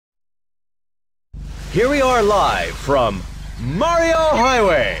Here we are live from Mario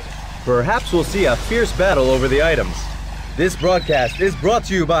Highway. Perhaps we'll see a fierce battle over the items. This broadcast is brought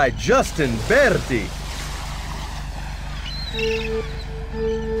to you by Justin Berti.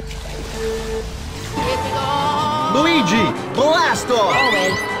 Luigi, blast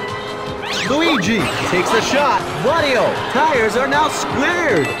off! Luigi takes a shot. Wario, tires are now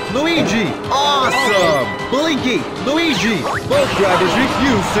squared. Luigi, awesome! Blinky, Luigi, both drivers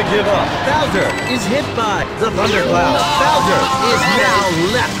refuse to give up. Bowser is hit by the thundercloud. Bowser is now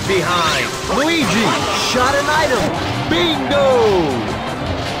left behind. Luigi shot an item. Bingo!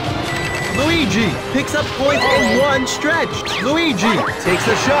 Luigi picks up points in one stretch. Luigi takes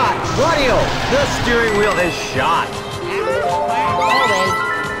a shot. Wario, the steering wheel is shot.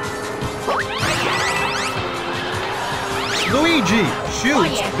 Luigi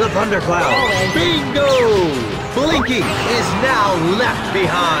shoots the thundercloud. Bingo! Blinky is now left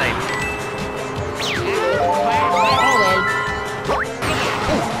behind.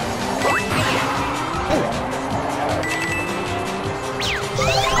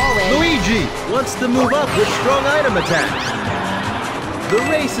 Luigi wants to move up with strong item attacks. The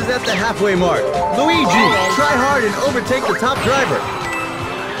race is at the halfway mark. Luigi, try hard and overtake the top driver.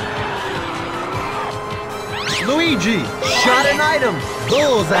 Luigi shot an item.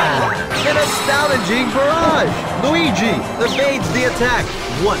 Bullseye. An astounding barrage. Luigi evades the attack.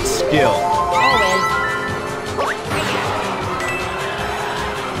 What skill.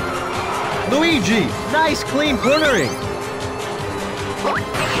 Luigi, nice clean cornering.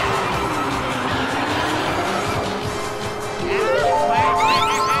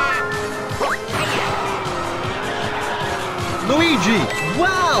 Luigi,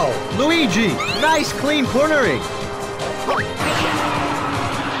 wow! Luigi, nice clean cornering.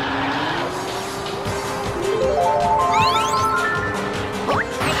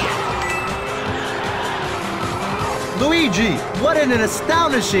 Luigi, what an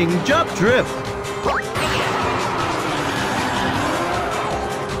astonishing jump drift.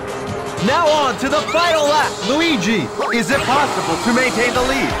 Now on to the final lap. Luigi, is it possible to maintain the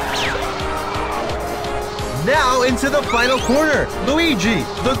lead? Now into the final corner. Luigi,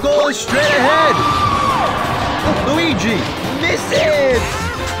 the goal is straight ahead. Luigi misses.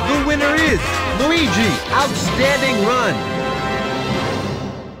 The winner is Luigi. Outstanding run.